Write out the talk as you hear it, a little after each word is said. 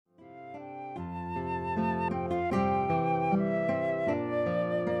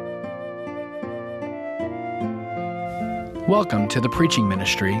Welcome to the preaching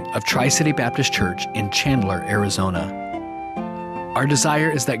ministry of Tri-City Baptist Church in Chandler, Arizona. Our desire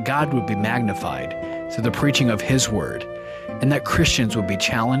is that God would be magnified through the preaching of His Word, and that Christians would be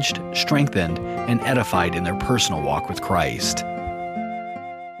challenged, strengthened, and edified in their personal walk with Christ. I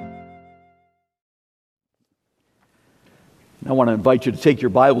want to invite you to take your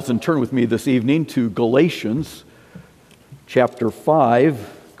Bibles and turn with me this evening to Galatians chapter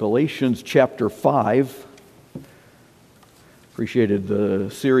 5. Galatians chapter 5. Appreciated the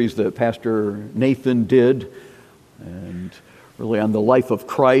series that Pastor Nathan did, and really on the life of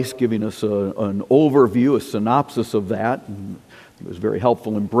Christ, giving us an overview, a synopsis of that. And it was very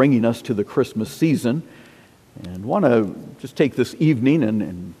helpful in bringing us to the Christmas season. And want to just take this evening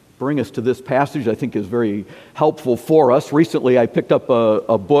and bring us to this passage I think is very helpful for us. Recently I picked up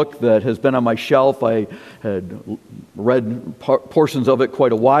a book that has been on my shelf. I had read portions of it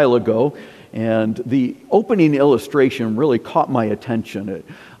quite a while ago, and the opening illustration really caught my attention.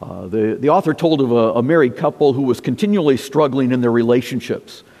 The author told of a married couple who was continually struggling in their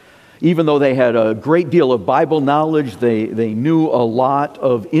relationships. Even though they had a great deal of Bible knowledge, they knew a lot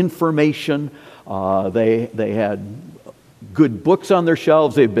of information, they had good books on their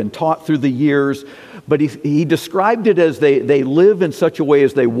shelves, they've been taught through the years, but he described it as they live in such a way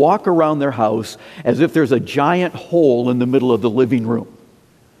as they walk around their house as if there's a giant hole in the middle of the living room.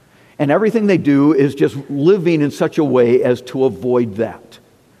 And everything they do is just living in such a way as to avoid that.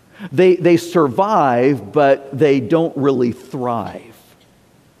 They survive, but they don't really thrive.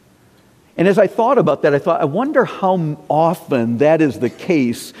 And as I thought about that, I wonder how often that is the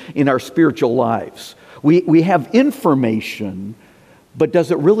case in our spiritual lives. We have information, but does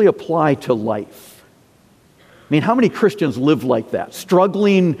it really apply to life? I mean, how many Christians live like that?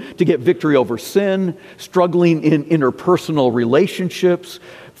 Struggling to get victory over sin, struggling in interpersonal relationships,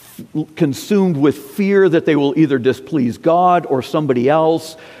 consumed with fear that they will either displease God or somebody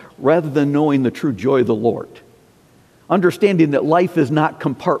else, rather than knowing the true joy of the Lord. Understanding that life is not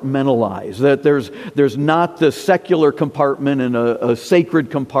compartmentalized, that there's not the secular compartment and a sacred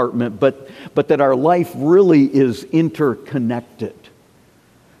compartment, but that our life really is interconnected.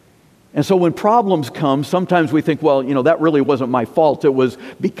 And so when problems come, sometimes we think, well, that really wasn't my fault. It was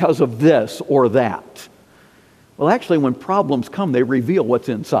because of this or that. Well, actually, when problems come, they reveal what's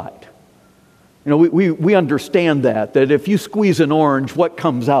inside. We understand that if you squeeze an orange, what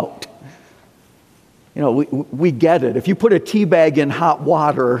comes out? We get it. If you put a tea bag in hot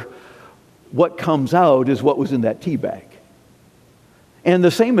water, what comes out is what was in that tea bag. And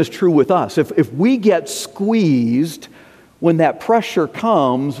the same is true with us. If we get squeezed, when that pressure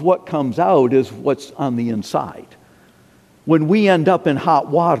comes, what comes out is what's on the inside. When we end up in hot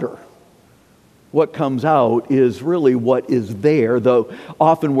water, what comes out is really what is there, though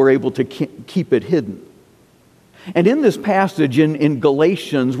often we're able to keep it hidden. And in this passage in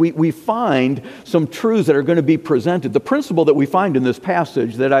Galatians, we find some truths that are going to be presented. The principle that we find in this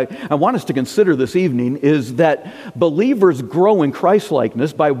passage that I want us to consider this evening is that believers grow in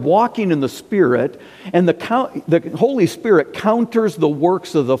Christ-likeness by walking in the Spirit, and the Holy Spirit counters the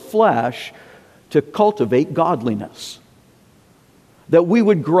works of the flesh to cultivate godliness. That we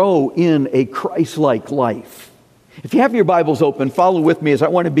would grow in a Christ-like life. If you have your Bibles open, follow with me as I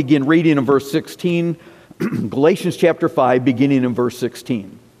want to begin reading in verse 16. Galatians chapter 5, beginning in verse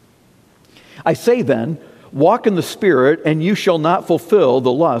 16. I say then, walk in the Spirit, and you shall not fulfill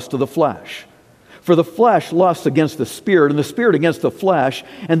the lust of the flesh. For the flesh lusts against the Spirit, and the Spirit against the flesh,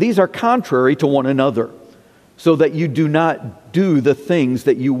 and these are contrary to one another, so that you do not do the things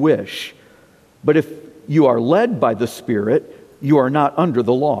that you wish. But if you are led by the Spirit, you are not under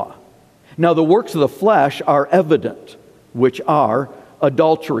the law. Now the works of the flesh are evident, which are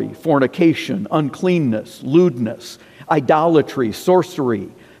adultery, fornication, uncleanness, lewdness, idolatry, sorcery,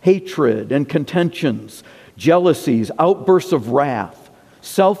 hatred, and contentions, jealousies, outbursts of wrath,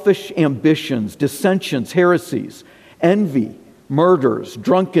 selfish ambitions, dissensions, heresies, envy, murders,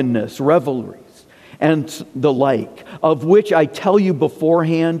 drunkenness, revelries, and the like, of which I tell you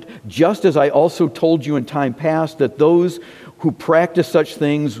beforehand, just as I also told you in time past, that those who practice such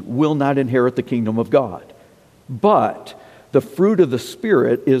things will not inherit the kingdom of God. But the fruit of the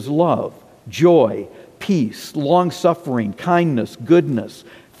Spirit is love, joy, peace, long-suffering, kindness, goodness,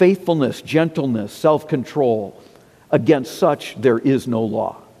 faithfulness, gentleness, self-control. Against such there is no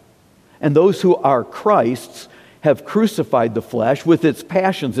law. And those who are Christ's have crucified the flesh with its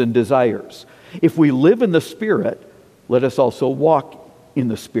passions and desires. If we live in the Spirit, let us also walk in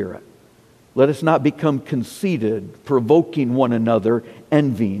the Spirit. Let us not become conceited, provoking one another,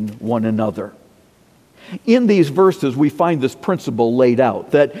 envying one another. In these verses, we find this principle laid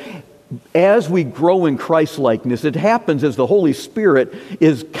out, that as we grow in Christ-likeness, it happens as the Holy Spirit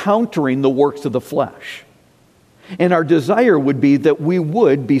is countering the works of the flesh. And our desire would be that we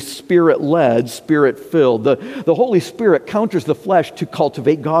would be Spirit-led, Spirit-filled. The Holy Spirit counters the flesh to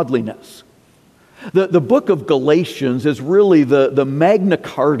cultivate godliness. The book of Galatians is really the Magna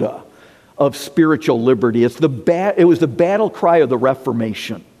Carta of spiritual liberty. It was the battle cry of the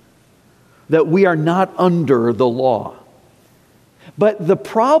Reformation, that we are not under the law. But the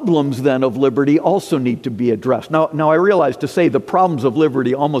problems then of liberty also need to be addressed. Now I realize to say the problems of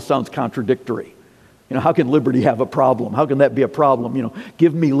liberty almost sounds contradictory. How can liberty have a problem? How can that be a problem?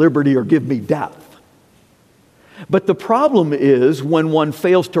 Give me liberty or give me death. But the problem is when one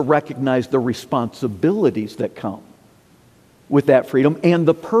fails to recognize the responsibilities that come with that freedom and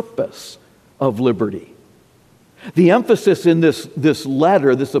the purpose of liberty. The emphasis in this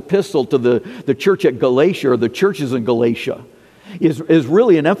letter, this epistle to the church at Galatia, or the churches in Galatia, is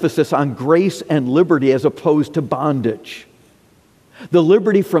really an emphasis on grace and liberty as opposed to bondage. The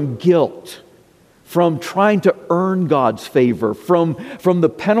liberty from guilt, from trying to earn God's favor, from the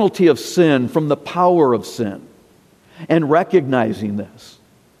penalty of sin, from the power of sin, and recognizing this.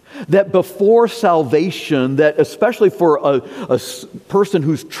 That before salvation, that especially for a person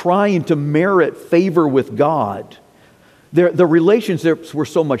who's trying to merit favor with God, the relationships were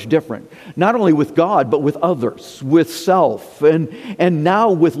so much different. Not only with God, but with others, with self. And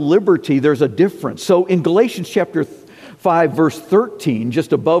now with liberty, there's a difference. So in Galatians chapter 5, verse 13,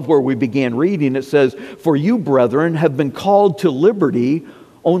 just above where we began reading, it says, "For you, brethren, have been called to liberty,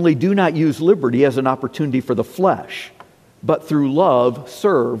 only do not use liberty as an opportunity for the flesh, but through love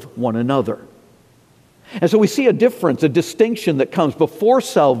serve one another." And so we see a difference, a distinction that comes before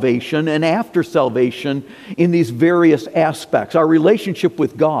salvation and after salvation in these various aspects. Our relationship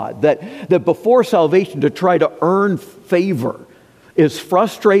with God, that before salvation to try to earn favor is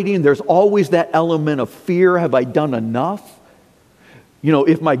frustrating. There's always that element of fear. Have I done enough?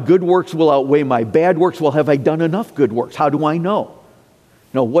 If my good works will outweigh my bad works, well, have I done enough good works? How do I know?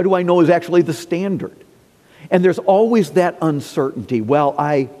 What do I know is actually the standard? And there's always that uncertainty. Well,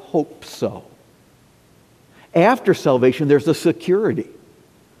 I hope so. After salvation, there's the security.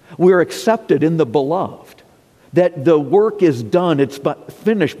 We're accepted in the beloved. That the work is done, it's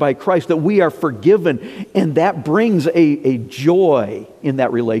finished by Christ, that we are forgiven, and that brings a joy in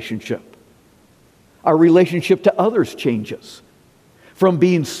that relationship. Our relationship to others changes. From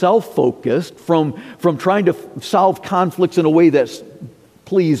being self-focused, from trying to solve conflicts in a way that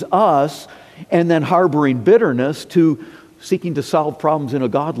please us, and then harboring bitterness, to seeking to solve problems in a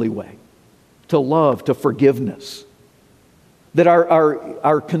godly way, to love, to forgiveness. That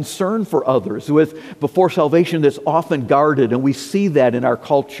our concern for others, before salvation, that's often guarded, and we see that in our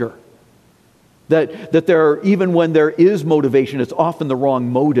culture. That even when there is motivation, it's often the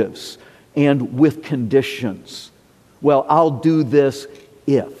wrong motives and with conditions. Well, I'll do this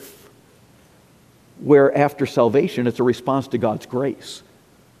if. Where after salvation, it's a response to God's grace.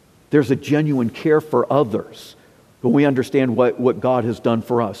 There's a genuine care for others, but we understand what God has done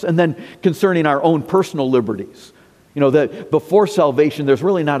for us. And then concerning our own personal liberties, that before salvation, there's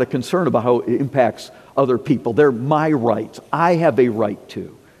really not a concern about how it impacts other people. They're my rights. I have a right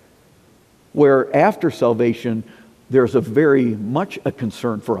to. Where after salvation, there's very much a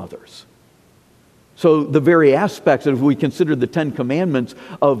concern for others. So the very aspects, if we consider the 10 Commandments,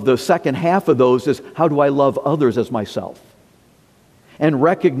 of the second half of those is, how do I love others as myself? And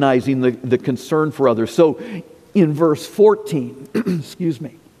recognizing the concern for others. So in verse 14, excuse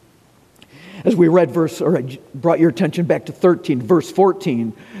me, as we read I brought your attention back to 13, verse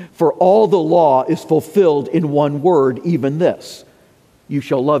 14, "For all the law is fulfilled in one word, even this, you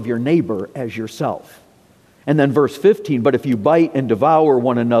shall love your neighbor as yourself." And then verse 15, "But if you bite and devour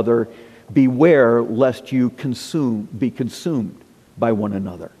one another, beware lest you be consumed by one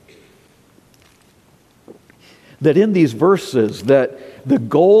another." That in these verses, that the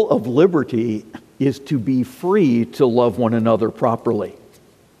goal of liberty is to be free to love one another properly.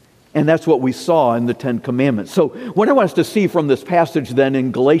 And that's what we saw in the 10 Commandments. So what I want us to see from this passage then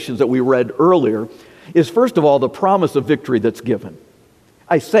in Galatians that we read earlier is, first of all, the promise of victory that's given.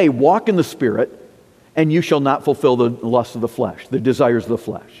 I say, walk in the Spirit, and you shall not fulfill the lusts of the flesh, the desires of the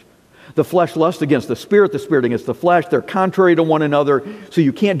flesh. The flesh lusts against the Spirit against the flesh. They're contrary to one another, so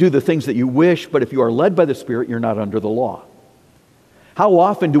you can't do the things that you wish, but if you are led by the Spirit, you're not under the law. How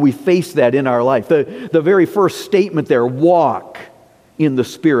often do we face that in our life? The very first statement there, walk in the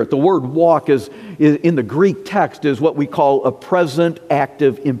Spirit. The word walk is in the Greek text is what we call a present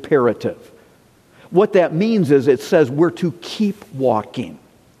active imperative. What that means is it says we're to keep walking.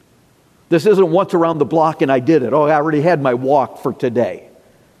 This isn't once around the block and I did it. Oh, I already had my walk for today.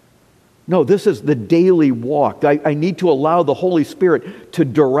 No, this is the daily walk. I need to allow the Holy Spirit to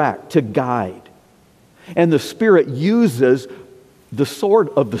direct, to guide. And the Spirit uses the sword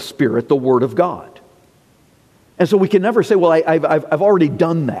of the Spirit, the Word of God. And so we can never say, well, I've already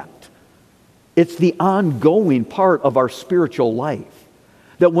done that. It's the ongoing part of our spiritual life.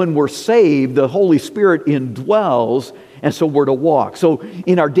 That when we're saved, the Holy Spirit indwells, and so we're to walk. So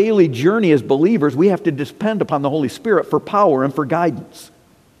in our daily journey as believers, we have to depend upon the Holy Spirit for power and for guidance.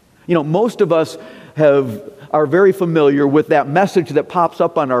 You know, most of us are very familiar with that message that pops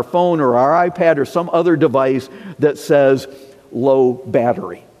up on our phone or our iPad or some other device that says low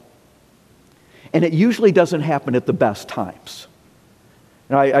battery. And it usually doesn't happen at the best times.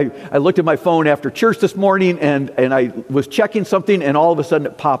 And I looked at my phone after church this morning and I was checking something and all of a sudden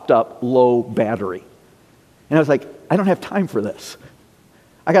it popped up low battery. And I was like, I don't have time for this.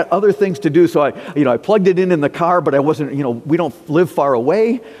 I got other things to do, so I plugged it in the car, but I wasn't, we don't live far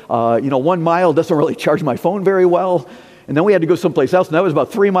away. 1 mile doesn't really charge my phone very well. And then we had to go someplace else, and that was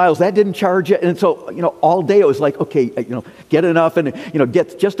about 3 miles. That didn't charge it. And so, all day it was like, okay, get enough and,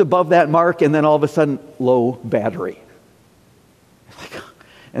 get just above that mark, and then all of a sudden, low battery.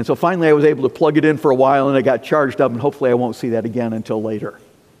 And so finally I was able to plug it in for a while, and it got charged up, and hopefully I won't see that again until later.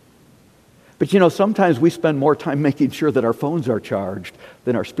 But sometimes we spend more time making sure that our phones are charged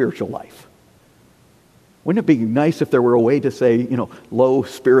than our spiritual life. Wouldn't it be nice if there were a way to say, low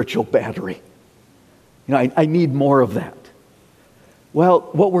spiritual battery? I need more of that. Well,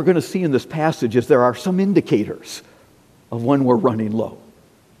 what we're going to see in this passage is there are some indicators of when we're running low.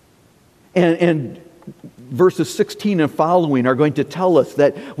 And verses 16 and following are going to tell us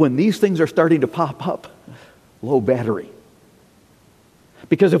that when these things are starting to pop up, low battery.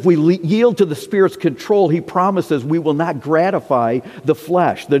 Because if we yield to the Spirit's control, He promises we will not gratify the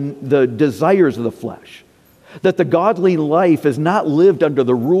flesh, the desires of the flesh. That the godly life is not lived under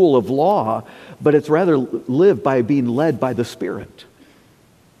the rule of law, but it's rather lived by being led by the Spirit.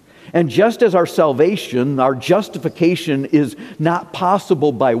 And just as our salvation, our justification is not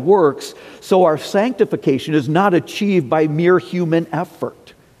possible by works, so our sanctification is not achieved by mere human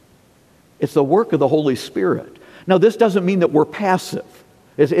effort. It's the work of the Holy Spirit. Now, this doesn't mean that we're passive.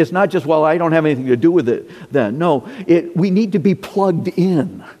 It's not just, well, I don't have anything to do with it then. No, we need to be plugged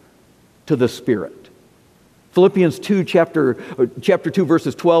in to the Spirit. Philippians 2, chapter 2,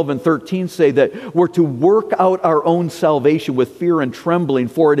 verses 12 and 13 say that we're to work out our own salvation with fear and trembling,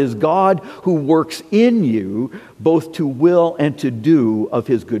 for it is God who works in you both to will and to do of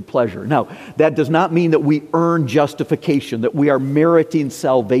His good pleasure. Now, that does not mean that we earn justification, that we are meriting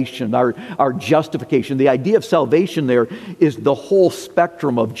salvation, our justification. The idea of salvation there is the whole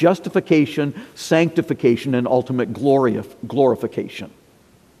spectrum of justification, sanctification, and ultimate glorification.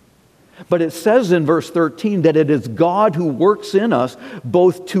 But it says in verse 13 that it is God who works in us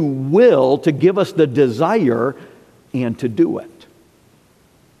both to will, to give us the desire, and to do it.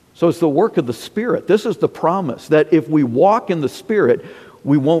 So it's the work of the Spirit. This is the promise, that if we walk in the Spirit,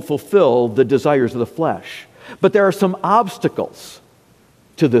 we won't fulfill the desires of the flesh. But there are some obstacles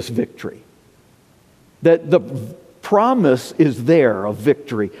to this victory. That the promise is there of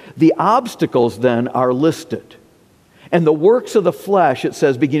victory. The obstacles then are listed. And the works of the flesh, it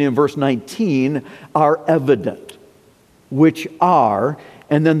says, beginning in verse 19, are evident, which are,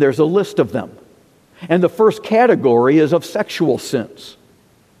 and then there's a list of them. And the first category is of sexual sins.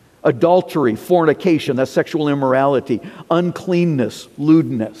 Adultery, fornication, that's sexual immorality. Uncleanness,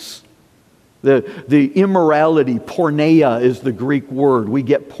 lewdness. The immorality, porneia is the Greek word. We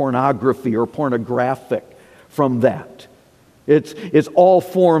get pornography or pornographic from that. It's all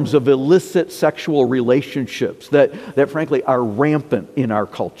forms of illicit sexual relationships that frankly are rampant in our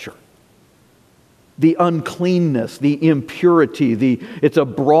culture. The uncleanness, the impurity, it's a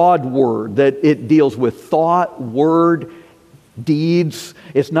broad word that it deals with thought, word, deeds.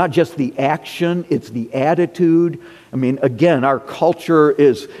 It's not just the action, it's the attitude. I mean, again, our culture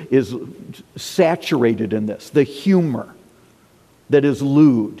is saturated in this. The humor that is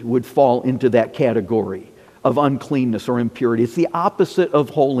lewd would fall into that category of uncleanness or impurity. It's the opposite of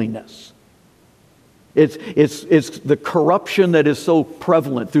holiness. It's the corruption that is so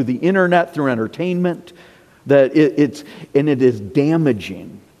prevalent through the internet, through entertainment, that it is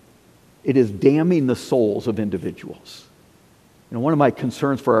damaging. It is damning the souls of individuals. One of my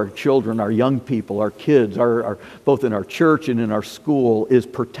concerns for our children, our young people, our kids, our both in our church and in our school, is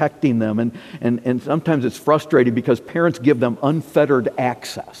protecting them. And sometimes it's frustrating because parents give them unfettered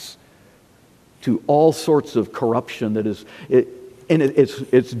access to all sorts of corruption that is,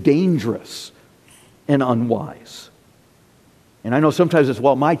 it's dangerous and unwise. And I know sometimes it's,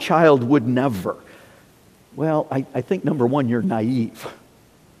 well, my child would never. Well, I think number one, you're naive.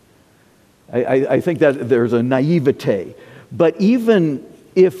 I think that there's a naivete. But even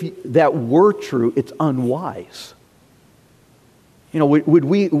if that were true, it's unwise. Would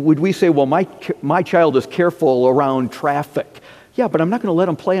we say, well, my child is careful around traffic? Yeah, but I'm not going to let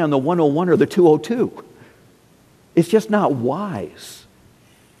him play on the 101 or the 202. It's just not wise.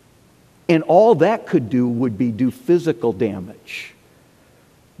 And all that could do would be do physical damage.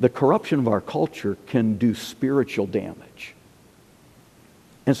 The corruption of our culture can do spiritual damage.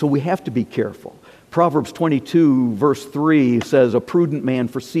 And so we have to be careful. Proverbs 22, verse 3 says, "A prudent man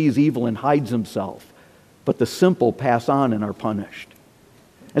foresees evil and hides himself, but the simple pass on and are punished."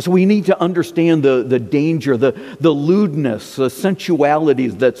 And so we need to understand the danger, the lewdness, the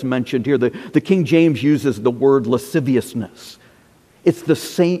sensualities that's mentioned here. The King James uses the word lasciviousness. It's the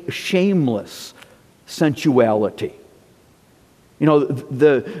shameless sensuality.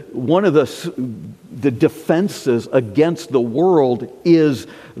 One of the defenses against the world is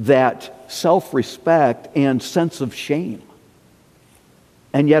that self-respect and sense of shame.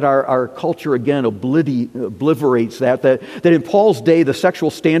 And yet our culture, again, obliterates that in Paul's day, the sexual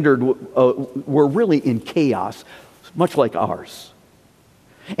standard were really in chaos, much like ours.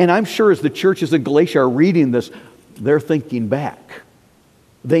 And I'm sure as the churches in Galatia are reading this, they're thinking back.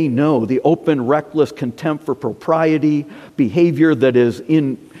 They know the open, reckless contempt for propriety, behavior that is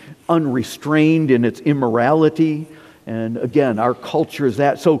unrestrained in its immorality. And again, our culture is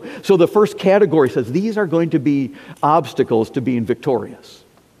that. So the first category says these are going to be obstacles to being victorious.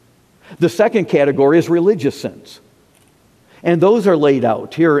 The second category is religious sins. And those are laid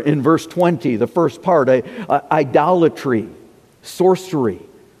out here in verse 20, the first part, idolatry, sorcery.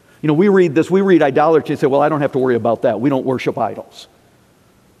 We read idolatry and say, well, I don't have to worry about that. We don't worship idols.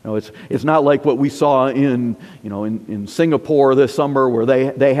 It's not like what we saw in Singapore this summer, where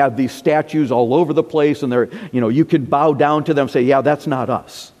they have these statues all over the place, and you can bow down to them and say, yeah, that's not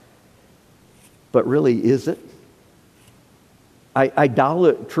us. But really, is it?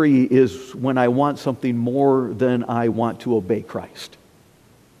 Idolatry is when I want something more than I want to obey Christ.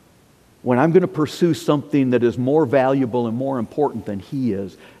 When I'm going to pursue something that is more valuable and more important than He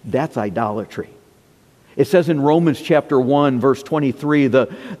is, that's idolatry. It says in Romans chapter 1, verse 23,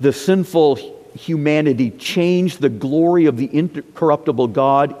 the sinful humanity changed the glory of the incorruptible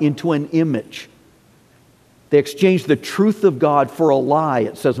God into an image. They exchanged the truth of God for a lie,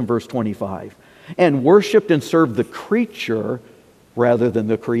 it says in verse 25, and worshiped and served the creature rather than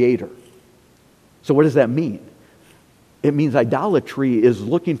the Creator. So what does that mean? It means idolatry is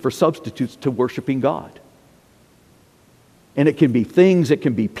looking for substitutes to worshiping God. And it can be things, it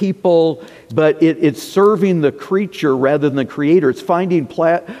can be people, but it's serving the creature rather than the Creator. It's finding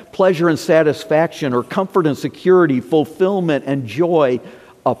pleasure and satisfaction, or comfort and security, fulfillment and joy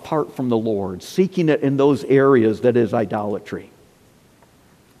apart from the Lord. Seeking it in those areas, that is idolatry.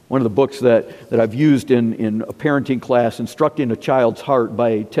 One of the books that I've used in a parenting class, Instructing a Child's Heart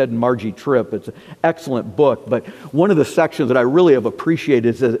by Ted and Margie Tripp. It's an excellent book, but one of the sections that I really have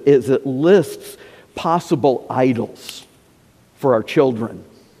appreciated is it lists possible idols for our children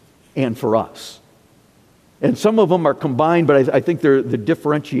and for us. And some of them are combined, but I think they're the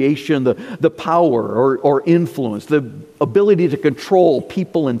differentiation, the power or influence, the ability to control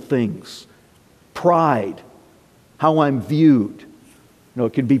people and things, pride, how I'm viewed.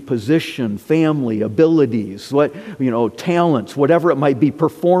 It can be position, family, abilities, talents, whatever it might be,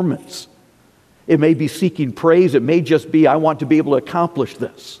 performance. It may be seeking praise. It may just be, I want to be able to accomplish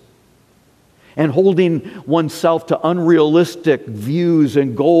this. And holding oneself to unrealistic views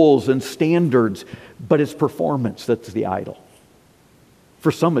and goals and standards, but it's performance that's the idol.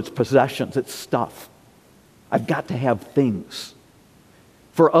 For some, it's possessions, it's stuff. I've got to have things.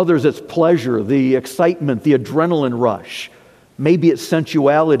 For others, it's pleasure, the excitement, the adrenaline rush. Maybe it's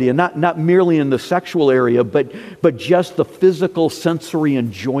sensuality, and not merely in the sexual area, but just the physical sensory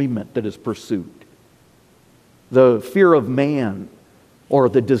enjoyment that is pursued. The fear of man, or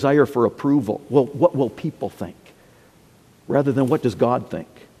the desire for approval. Well, what will people think? Rather than what does God think?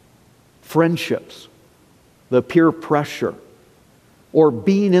 Friendships, the peer pressure, or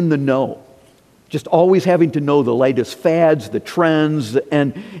being in the know. Just always having to know the latest fads, the trends,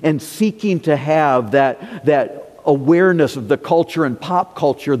 and seeking to have that awareness of the culture and pop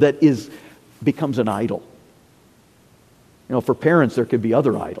culture that becomes an idol. For parents, there could be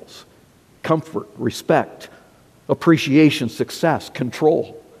other idols. Comfort, respect, appreciation, success,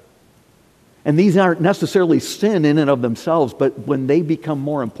 control. And these aren't necessarily sin in and of themselves, but when they become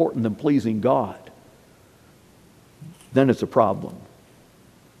more important than pleasing God, then it's a problem.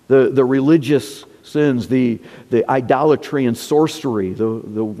 The religious sins, the idolatry and sorcery.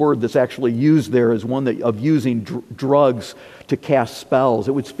 The word that's actually used there is one of using drugs to cast spells.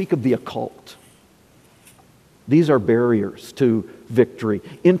 It would speak of the occult. These are barriers to victory.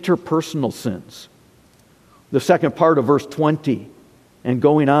 Interpersonal sins. The second part of verse 20, and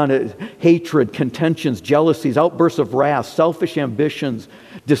going on, hatred, contentions, jealousies, outbursts of wrath, selfish ambitions,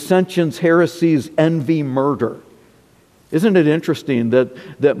 dissensions, heresies, envy, murder. Isn't it interesting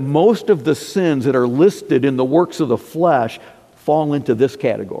that most of the sins that are listed in the works of the flesh fall into this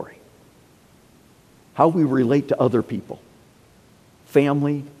category? How we relate to other people.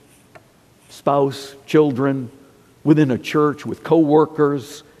 Family, spouse, children, within a church, with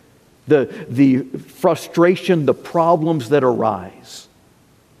co-workers, the frustration, the problems that arise.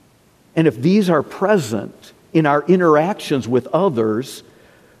 And if these are present in our interactions with others,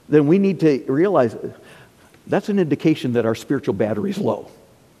 then we need to realize that's an indication that our spiritual battery is low.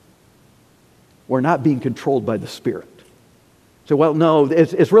 We're not being controlled by the Spirit. So, well, no,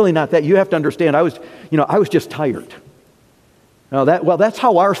 it's really not that. You have to understand, I was just tired. Now that's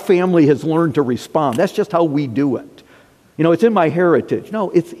how our family has learned to respond. That's just how we do it. It's in my heritage. No,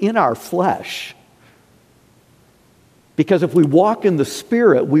 it's in our flesh. Because if we walk in the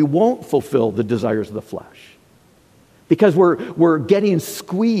Spirit, we won't fulfill the desires of the flesh. Because we're getting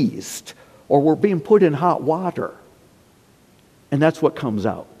squeezed or we're being put in hot water. And that's what comes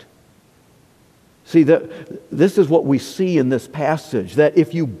out. See, this is what we see in this passage, that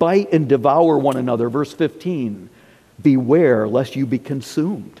if you bite and devour one another, verse 15, beware lest you be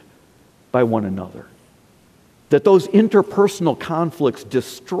consumed by one another. That those interpersonal conflicts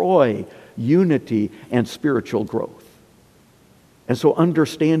destroy unity and spiritual growth. And so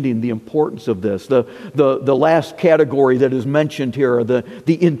understanding the importance of this, the last category that is mentioned here are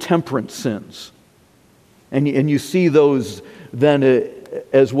the intemperate sins. And you see those then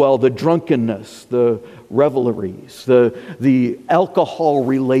as well, the drunkenness, the revelries, the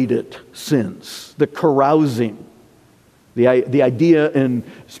alcohol-related sins, the carousing. The idea, and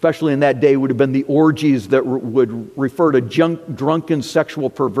especially in that day, would have been the orgies that would refer to drunken sexual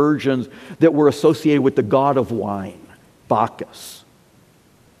perversions that were associated with the god of wine, Bacchus.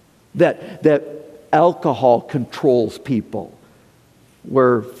 That alcohol controls people,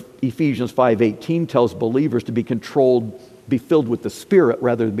 where Ephesians 5:18 tells believers to be filled with the Spirit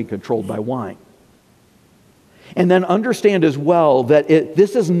rather than be controlled by wine. And then understand as well that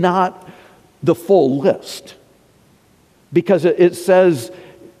this is not the full list. Because it says,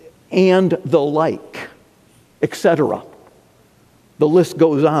 and the like, etc. The list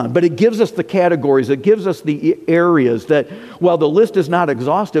goes on. But it gives us the categories. It gives us the areas that, while the list is not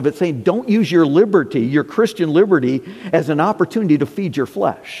exhaustive, it's saying don't use your liberty, your Christian liberty, as an opportunity to feed your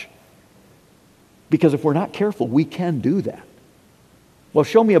flesh. Because if we're not careful, we can do that. Well,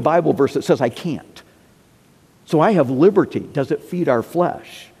 show me a Bible verse that says I can't. So I have liberty. Does it feed our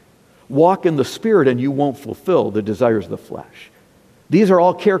flesh? Walk in the Spirit and you won't fulfill the desires of the flesh. These are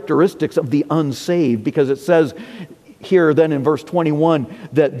all characteristics of the unsaved, because it says here then in verse 21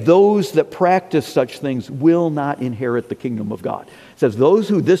 that those that practice such things will not inherit the kingdom of God. It says those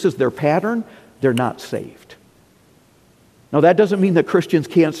who this is their pattern, they're not saved. Now that doesn't mean that Christians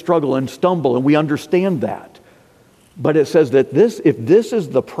can't struggle and stumble, and we understand that. But it says that if this is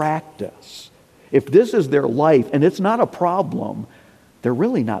the practice, if this is their life, and it's not a problem, they're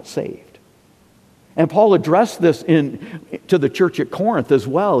really not saved. And Paul addressed this to the church at Corinth as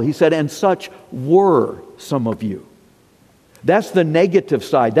well. He said, and such were some of you. That's the negative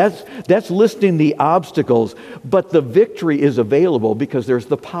side. That's listing the obstacles. But the victory is available because there's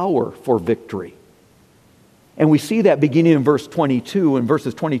the power for victory. And we see that beginning in verse 22, in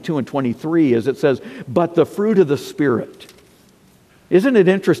verses 22 and 23, as it says, but the fruit of the Spirit. Isn't it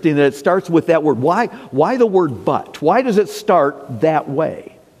interesting that it starts with that word? Why the word but? Why does it start that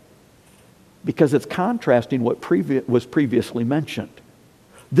way? Because it's contrasting what was previously mentioned.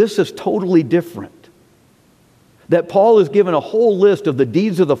 This is totally different. That Paul has given a whole list of the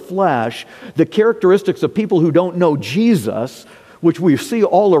deeds of the flesh, the characteristics of people who don't know Jesus, which we see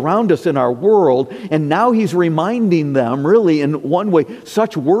all around us in our world, and now he's reminding them, really in one way,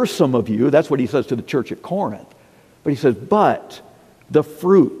 such were some of you. That's what he says to the church at Corinth. But he says, but the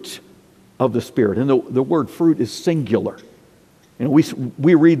fruit of the Spirit. And the word fruit is singular.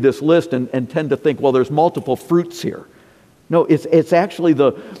 We read this list and tend to think, well, there's multiple fruits here. No, it's actually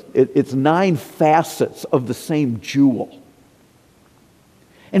it's 9 facets of the same jewel.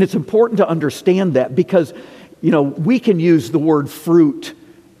 And it's important to understand that because, we can use the word fruit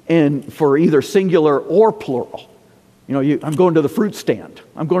for either singular or plural. I'm going to the fruit stand.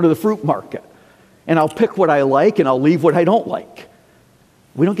 I'm going to the fruit market. And I'll pick what I like and I'll leave what I don't like.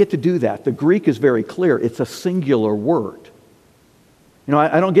 We don't get to do that. The Greek is very clear. It's a singular word.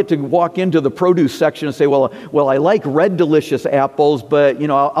 I don't get to walk into the produce section and say, well, I like red delicious apples, but,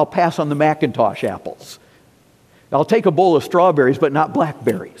 I'll pass on the Macintosh apples. I'll take a bowl of strawberries, but not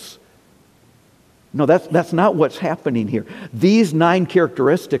blackberries. No, that's not what's happening here. These 9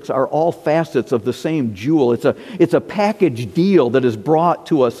 characteristics are all facets of the same jewel. It's a package deal that is brought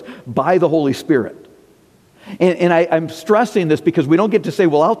to us by the Holy Spirit. And I'm stressing this because we don't get to say,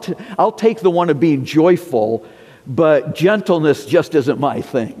 well, I'll take the one of being joyful, but gentleness just isn't my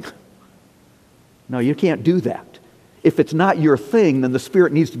thing. No, you can't do that. If it's not your thing, then the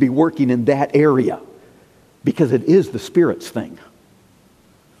Spirit needs to be working in that area because it is the Spirit's thing.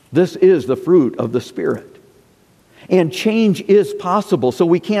 This is the fruit of the Spirit. And change is possible. So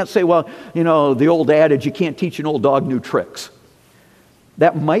we can't say, well, the old adage, you can't teach an old dog new tricks.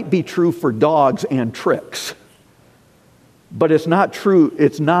 That might be true for dogs and tricks. But it's not true.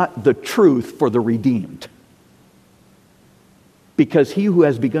 It's not the truth for the redeemed. Because he who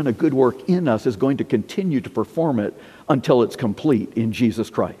has begun a good work in us is going to continue to perform it until it's complete in Jesus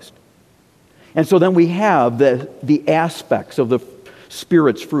Christ. And so then we have the aspects of the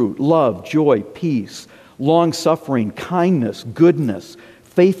Spirit's fruit: love, joy, peace, long-suffering, kindness, goodness,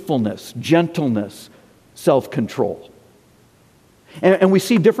 faithfulness, gentleness, self-control. And we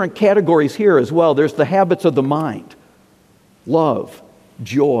see different categories here as well. There's the habits of the mind: love,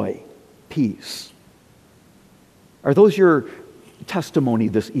 joy, peace. Are those your testimony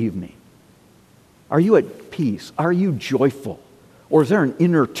this evening? Are you at peace? Are you joyful? Or is there an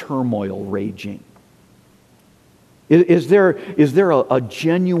inner turmoil raging? Is there a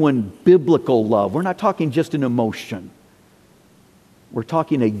genuine biblical love? We're not talking just an emotion. We're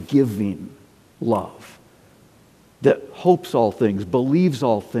talking a giving love that hopes all things, believes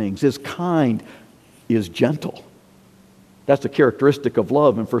all things, is kind, is gentle. That's a characteristic of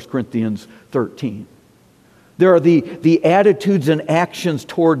love in 1 Corinthians 13. There are the attitudes and actions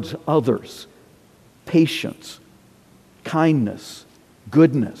towards others: patience, kindness,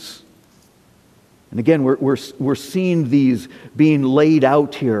 goodness. And again, we're seeing these being laid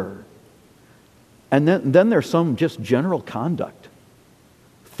out here. And then there's some just general conduct: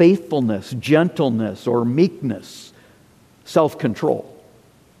 faithfulness, gentleness, or meekness, self-control.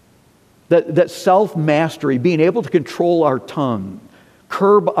 That self-mastery, being able to control our tongue,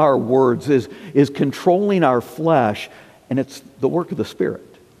 curb our words, is controlling our flesh, and it's the work of the Spirit.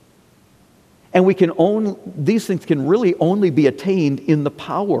 And these things can really only be attained in the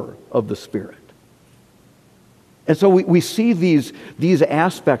power of the Spirit. And so we see these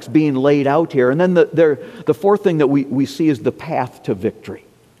aspects being laid out here. And then the fourth thing that we see is the path to victory.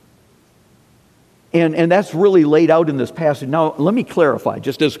 And that's really laid out in this passage. Now, let me clarify,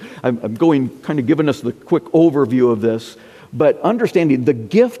 just as I'm giving us the quick overview of this, but understanding the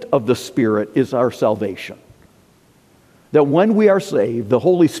gift of the Spirit is our salvation. That when we are saved, the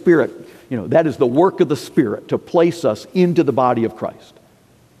Holy Spirit, that is the work of the Spirit to place us into the body of Christ.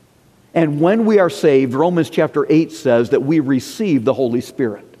 And when we are saved, Romans chapter 8 says that we receive the Holy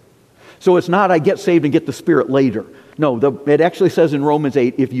Spirit. So it's not I get saved and get the Spirit later. No, it actually says in Romans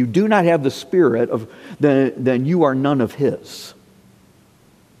 8, if you do not have the Spirit, then you are none of His.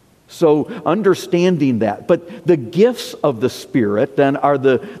 So understanding that. But the gifts of the Spirit then are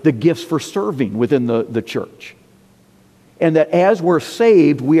the gifts for serving within the church. And that as we're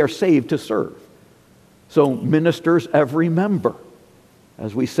saved, we are saved to serve. So ministers every member,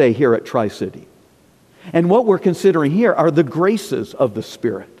 as we say here at Tri-City. And what we're considering here are the graces of the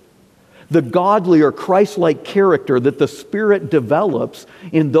Spirit. The godly or Christ-like character that the Spirit develops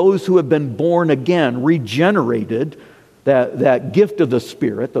in those who have been born again, regenerated, that gift of the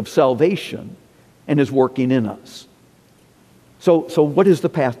Spirit of salvation, and is working in us. So what is the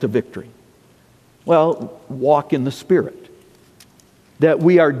path to victory? Well, walk in the Spirit. That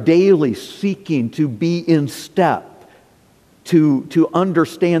we are daily seeking to be in step, to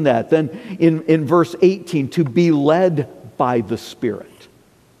understand that. Then in verse 18, to be led by the Spirit.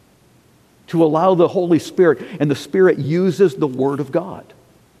 To allow the Holy Spirit, and the Spirit uses the Word of God.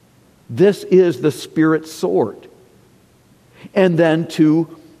 This is the Spirit's sword. And then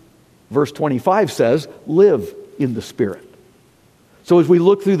verse 25 says, live in the Spirit. So as we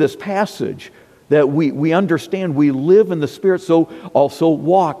look through this passage, that we understand we live in the Spirit, so also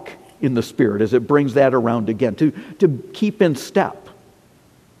walk in the Spirit, as it brings that around again, to keep in step.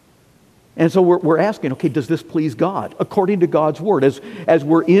 And so we're asking, okay, does this please God? According to God's Word, as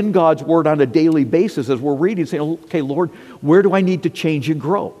we're in God's Word on a daily basis, as we're reading, saying, okay, Lord, where do I need to change and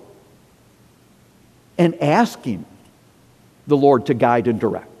grow? And asking the Lord to guide and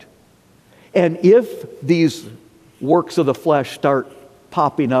direct. And if these works of the flesh start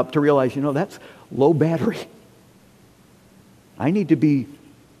popping up to realize, that's low battery. I need to be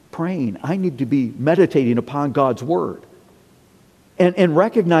praying. I need to be meditating upon God's Word. And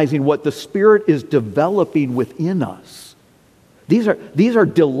recognizing what the Spirit is developing within us. These are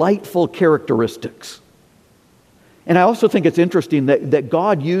delightful characteristics. And I also think it's interesting that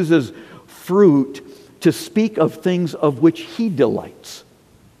God uses fruit to speak of things of which He delights.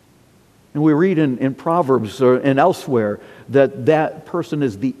 And we read in Proverbs and elsewhere that person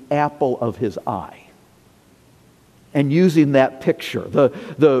is the apple of His eye. And using that picture,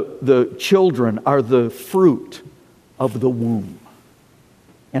 the children are the fruit of the womb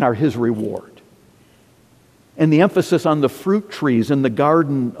and are His reward. And the emphasis on the fruit trees in the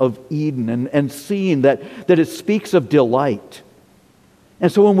Garden of Eden and seeing that it speaks of delight.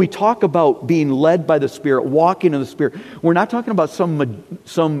 And so when we talk about being led by the Spirit, walking in the Spirit, we're not talking about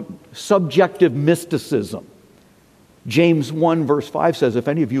some subjective mysticism. James 1 verse 5 says, if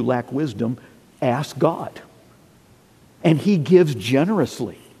any of you lack wisdom, ask God. And He gives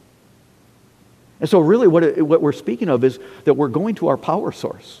generously. And so really what we're speaking of is that we're going to our power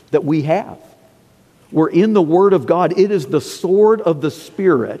source that we have. We're in the Word of God. It is the sword of the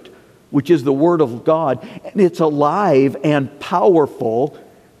Spirit, which is the Word of God. And it's alive and powerful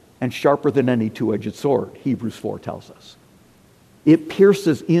and sharper than any two-edged sword, Hebrews 4 tells us. It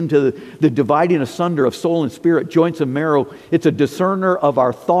pierces into the dividing asunder of soul and spirit, joints and marrow. It's a discerner of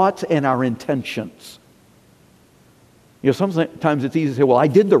our thoughts and our intentions. Sometimes it's easy to say, well, I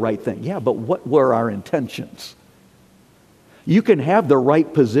did the right thing. Yeah, but what were our intentions? You can have the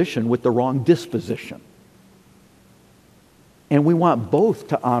right position with the wrong disposition. And we want both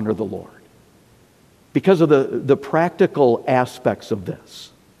to honor the Lord because of the practical aspects of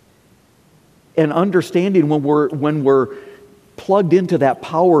this. And understanding when we're plugged into that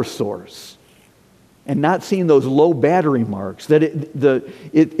power source and not seeing those low battery marks, that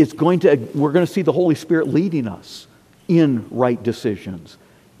we're going to see the Holy Spirit leading us in right decisions,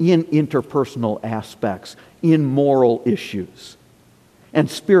 in interpersonal aspects, in moral issues. And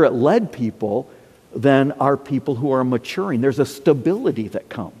Spirit-led people then are people who are maturing. There's a stability that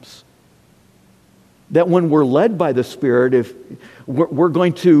comes. That when we're led by the Spirit, if we're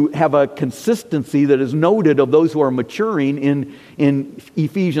going to have a consistency that is noted of those who are maturing in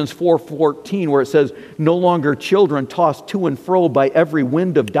Ephesians 4:14, where it says, no longer children tossed to and fro by every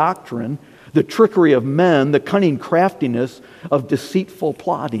wind of doctrine, the trickery of men, the cunning craftiness of deceitful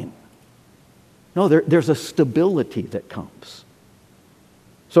plotting. No, there's a stability that comes.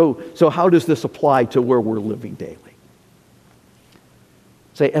 So how does this apply to where we're living daily?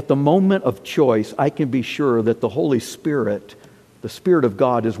 Say, at the moment of choice, I can be sure that the Holy Spirit, the Spirit of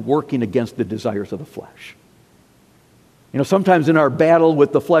God, is working against the desires of the flesh. Sometimes in our battle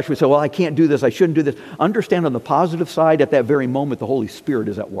with the flesh, we say, well, I can't do this, I shouldn't do this. Understand on the positive side, at that very moment, the Holy Spirit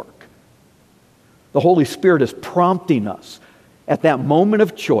is at work. The Holy Spirit is prompting us at that moment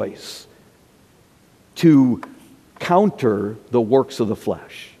of choice to counter the works of the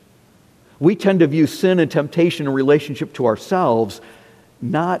flesh. We tend to view sin and temptation in relationship to ourselves,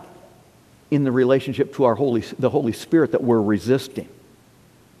 not in the relationship to the Holy Spirit that we're resisting.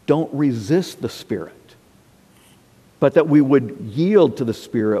 Don't resist the Spirit, but that we would yield to the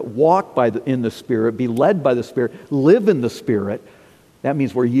Spirit, walk in the Spirit, be led by the Spirit, live in the Spirit. That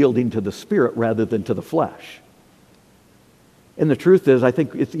means we're yielding to the Spirit rather than to the flesh. And the truth is, I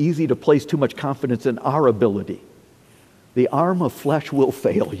think it's easy to place too much confidence in our ability. The arm of flesh will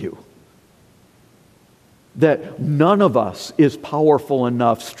fail you. That none of us is powerful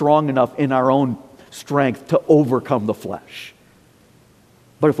enough, strong enough in our own strength to overcome the flesh.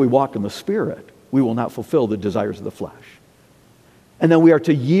 But if we walk in the Spirit, we will not fulfill the desires of the flesh. And then we are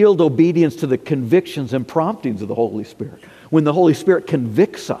to yield obedience to the convictions and promptings of the Holy Spirit. When the Holy Spirit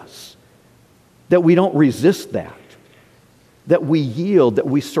convicts us, that we don't resist that we yield, that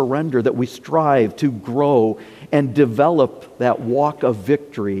we surrender, that we strive to grow and develop that walk of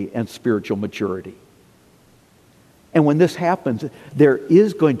victory and spiritual maturity. And when this happens, there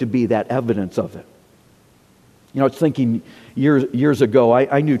is going to be that evidence of it. I was thinking years ago,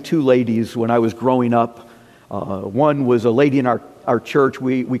 I knew two ladies when I was growing up. One was a lady in our church.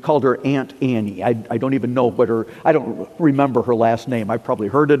 We called her Aunt Annie. I don't even know I don't remember her last name. I probably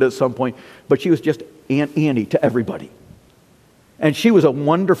heard it at some point, but she was just Aunt Annie to everybody. And she was a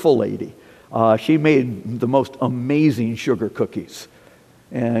wonderful lady. She made the most amazing sugar cookies.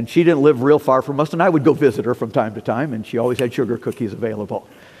 And she didn't live real far from us, and I would go visit her from time to time, and she always had sugar cookies available.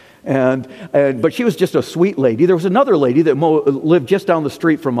 But she was just a sweet lady. There was another lady that lived just down the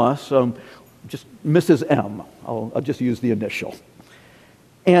street from us, just Mrs. M. I'll just use the initial.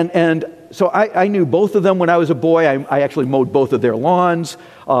 And so I knew both of them when I was a boy. I actually mowed both of their lawns.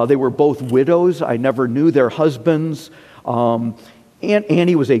 They were both widows. I never knew their husbands.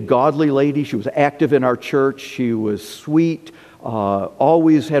 Annie was a godly lady. She was active in our church. She was sweet,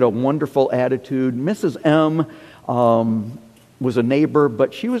 always had a wonderful attitude. Mrs. M was a neighbor,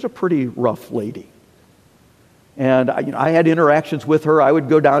 but she was a pretty rough lady. And I had interactions with her. I would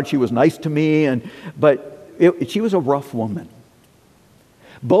go down. She was nice to me, but she was a rough woman.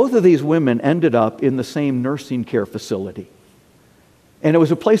 Both of these women ended up in the same nursing care facility. And it was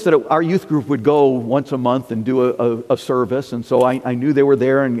a place that our youth group would go once a month and do a service. And so I knew they were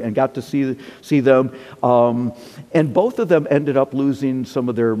there and got to see them. And both of them ended up losing some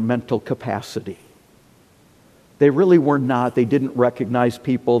of their mental capacity. They really were not. They didn't recognize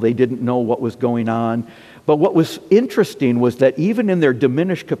people. They didn't know what was going on. But what was interesting was that even in their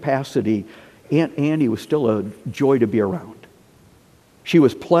diminished capacity, Aunt Annie was still a joy to be around. She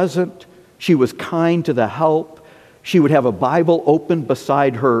was pleasant. She was kind to the help. She would have a Bible open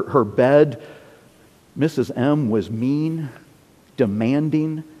beside her bed. Mrs. M was mean,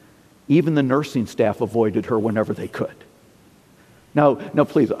 demanding. Even the nursing staff avoided her whenever they could. Now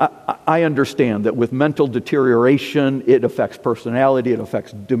please, I understand that with mental deterioration, it affects personality, it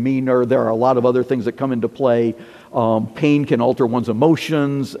affects demeanor. There are a lot of other things that come into play. Pain can alter one's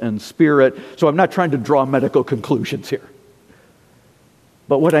emotions and spirit. So I'm not trying to draw medical conclusions here.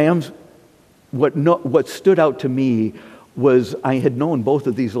 But what stood out to me was I had known both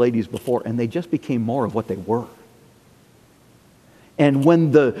of these ladies before, and they just became more of what they were. And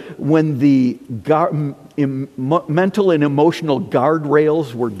when the mental and emotional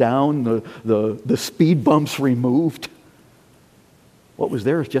guardrails were down, the speed bumps removed, what was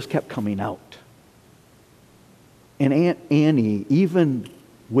there just kept coming out. And Aunt Annie, even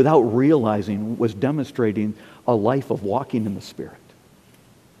without realizing, was demonstrating a life of walking in the Spirit.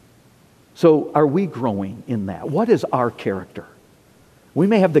 So are we growing in that? What is our character? We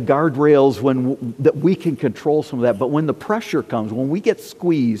may have the guardrails that we can control some of that, but when the pressure comes, when we get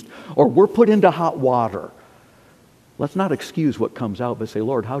squeezed or we're put into hot water, let's not excuse what comes out, but say,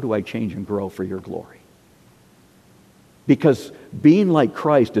 Lord, how do I change and grow for your glory? Because being like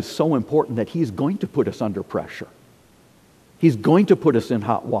Christ is so important that he's going to put us under pressure. He's going to put us in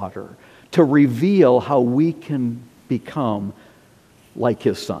hot water to reveal how we can become like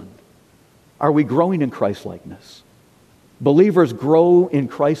his Son. Are we growing in Christ-likeness? Believers grow in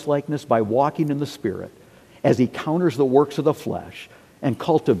Christ-likeness by walking in the Spirit as he counters the works of the flesh and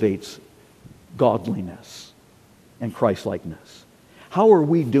cultivates godliness and Christ-likeness. How are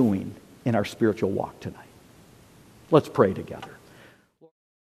we doing in our spiritual walk tonight? Let's pray together.